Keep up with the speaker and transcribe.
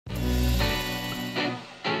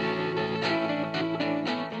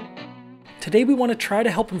Today we want to try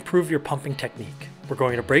to help improve your pumping technique. We're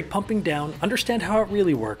going to break pumping down, understand how it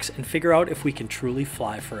really works, and figure out if we can truly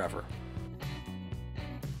fly forever.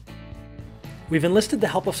 We've enlisted the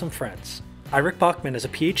help of some friends. Eirik Bockmann is a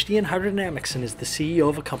PhD in hydrodynamics and is the CEO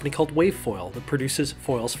of a company called Wavefoil that produces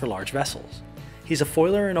foils for large vessels. He's a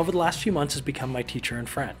foiler and over the last few months has become my teacher and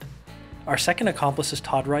friend. Our second accomplice is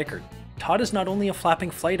Todd Reichert. Todd is not only a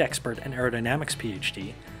flapping flight expert and aerodynamics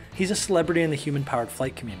PhD, he's a celebrity in the human-powered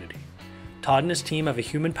flight community. Todd and his team have a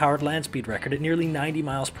human-powered land speed record at nearly 90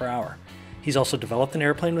 miles per hour. He's also developed an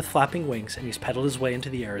airplane with flapping wings, and he's pedaled his way into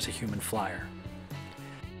the air as a human flyer.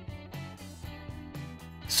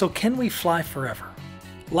 So can we fly forever?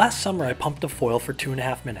 Last summer I pumped a foil for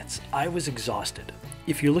 2.5 minutes. I was exhausted.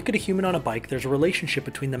 If you look at a human on a bike, there's a relationship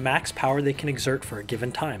between the max power they can exert for a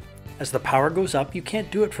given time. As the power goes up, you can't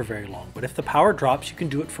do it for very long, but if the power drops, you can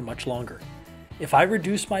do it for much longer. If I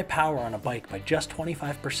reduce my power on a bike by just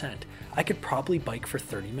 25%, I could probably bike for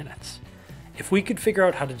 30 minutes. If we could figure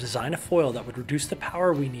out how to design a foil that would reduce the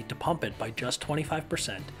power we need to pump it by just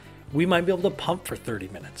 25%, we might be able to pump for 30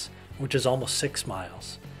 minutes, which is almost 6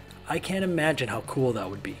 miles. I can't imagine how cool that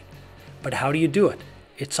would be. But how do you do it?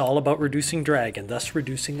 It's all about reducing drag and thus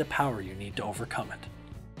reducing the power you need to overcome it.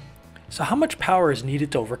 So how much power is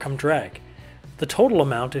needed to overcome drag? The total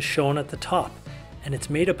amount is shown at the top, and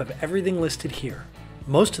it's made up of everything listed here.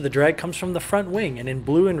 Most of the drag comes from the front wing, and in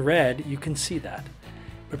blue and red you can see that.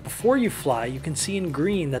 But before you fly, you can see in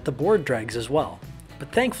green that the board drags as well.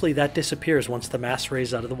 But thankfully that disappears once the mast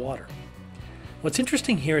raises out of the water. What's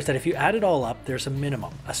interesting here is that if you add it all up, there's a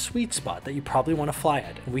minimum, a sweet spot that you probably want to fly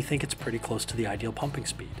at, and we think it's pretty close to the ideal pumping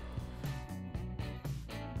speed.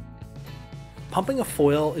 Pumping a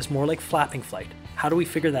foil is more like flapping flight. How do we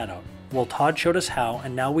figure that out? Well, Todd showed us how,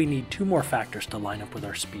 and now we need 2 more factors to line up with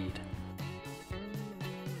our speed.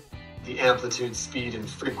 The amplitude, speed, and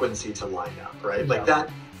frequency to line up, right? Yeah. Like that,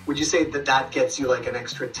 would you say that that gets you like an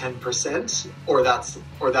extra 10%? Or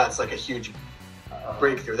that's like a huge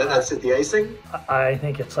breakthrough? That's it, the icing? I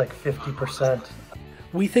think it's like 50%.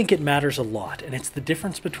 We think it matters a lot, and it's the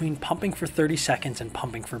difference between pumping for 30 seconds and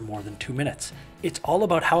pumping for more than 2 minutes. It's all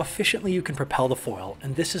about how efficiently you can propel the foil,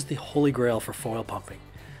 and this is the holy grail for foil pumping.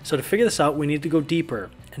 So to figure this out, we need to go deeper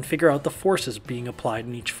and figure out the forces being applied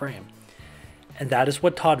in each frame. And that is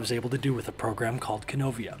what Todd was able to do with a program called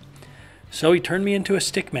Canovia. So he turned me into a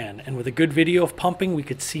stickman, and with a good video of pumping, we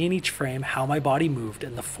could see in each frame how my body moved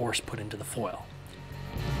and the force put into the foil.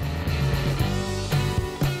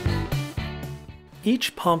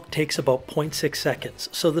 Each pump takes about 0.6 seconds,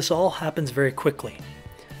 so this all happens very quickly.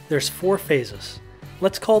 There's 4 phases.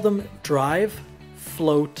 Let's call them drive,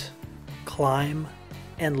 float, climb,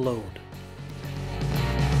 and load.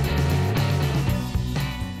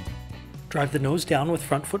 Drive the nose down with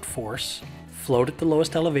front foot force, float at the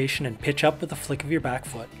lowest elevation and pitch up with a flick of your back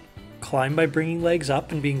foot, climb by bringing legs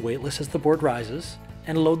up and being weightless as the board rises,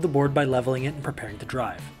 and load the board by leveling it and preparing to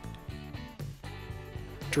drive.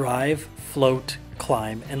 Drive, float,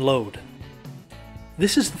 climb, and load.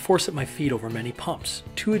 This is the force at my feet over many pumps.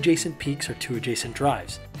 2 adjacent peaks are 2 adjacent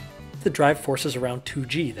drives. The drive force is around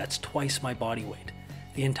 2G, that's twice my body weight.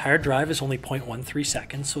 The entire drive is only 0.13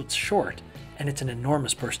 seconds, so it's short, and it's an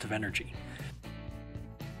enormous burst of energy.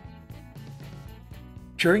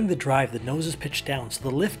 During the drive, the nose is pitched down, so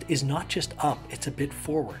the lift is not just up, it's a bit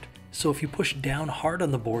forward. So if you push down hard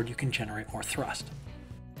on the board, you can generate more thrust.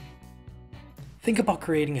 Think about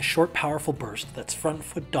creating a short, powerful burst that's front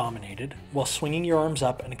foot dominated while swinging your arms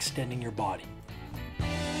up and extending your body.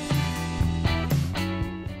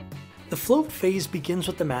 The float phase begins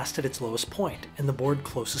with the mast at its lowest point and the board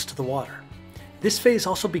closest to the water. This phase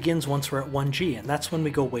also begins once we're at 1G, and that's when we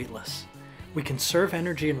go weightless. We conserve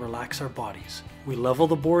energy and relax our bodies. We level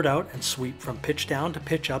the board out and sweep from pitch down to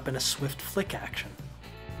pitch up in a swift flick action.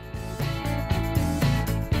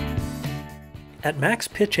 At max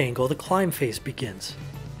pitch angle, the climb phase begins.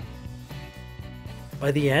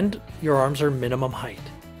 By the end, your arms are minimum height.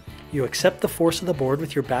 You accept the force of the board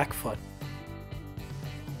with your back foot.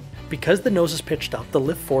 Because the nose is pitched up, the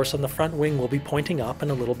lift force on the front wing will be pointing up and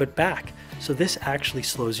a little bit back, so this actually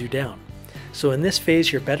slows you down. So in this phase,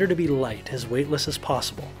 you're better to be light, as weightless as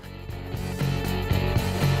possible.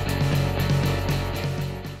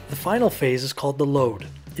 The final phase is called the load.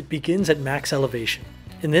 It begins at max elevation.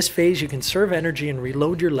 In this phase, you conserve energy and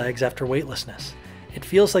reload your legs after weightlessness. It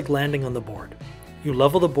feels like landing on the board. You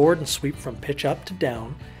level the board and sweep from pitch up to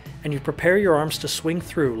down, and you prepare your arms to swing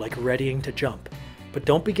through like readying to jump. But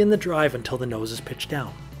don't begin the drive until the nose is pitched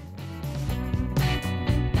down.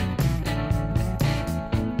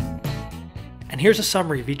 And here's a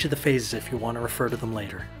summary of each of the phases if you want to refer to them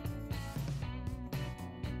later.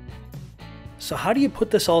 So how do you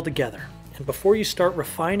put this all together? And before you start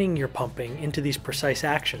refining your pumping into these precise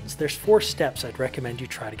actions, there's 4 steps I'd recommend you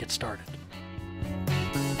try to get started.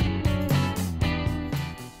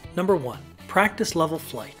 Number 1. Practice level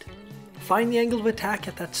flight. Find the angle of attack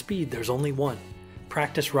at that speed, there's only one.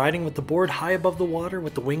 Practice riding with the board high above the water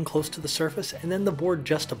with the wing close to the surface and then the board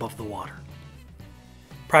just above the water.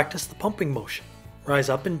 Practice the pumping motion. Rise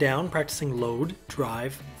up and down, practicing load,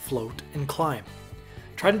 drive, float, and climb.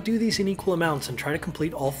 Try to do these in equal amounts and try to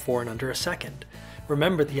complete all 4 in under a second.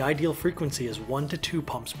 Remember, the ideal frequency is 1 to 2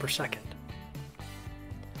 pumps per second.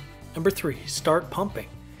 Number 3. Start pumping.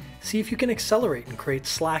 See if you can accelerate and create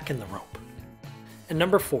slack in the rope. And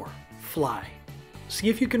number 4. Fly. See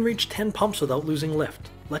if you can reach 10 pumps without losing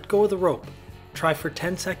lift. Let go of the rope. Try for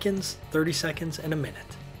 10 seconds, 30 seconds, and a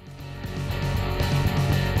minute.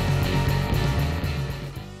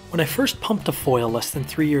 When I first pumped a foil less than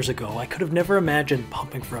 3 years ago, I could have never imagined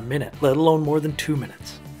pumping for a minute, let alone more than 2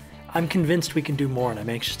 minutes. I'm convinced we can do more, and I'm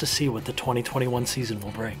anxious to see what the 2021 season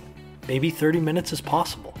will bring. Maybe 30 minutes is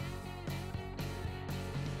possible.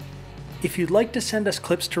 If you'd like to send us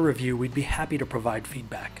clips to review, we'd be happy to provide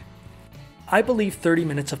feedback. I believe 30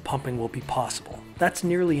 minutes of pumping will be possible. That's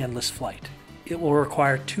nearly endless flight. It will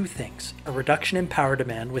require 2 things, a reduction in power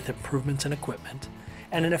demand with improvements in equipment,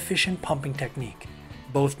 and an efficient pumping technique.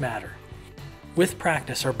 Both matter. With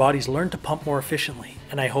practice, our bodies learn to pump more efficiently,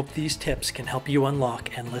 and I hope these tips can help you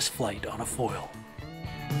unlock endless flight on a foil.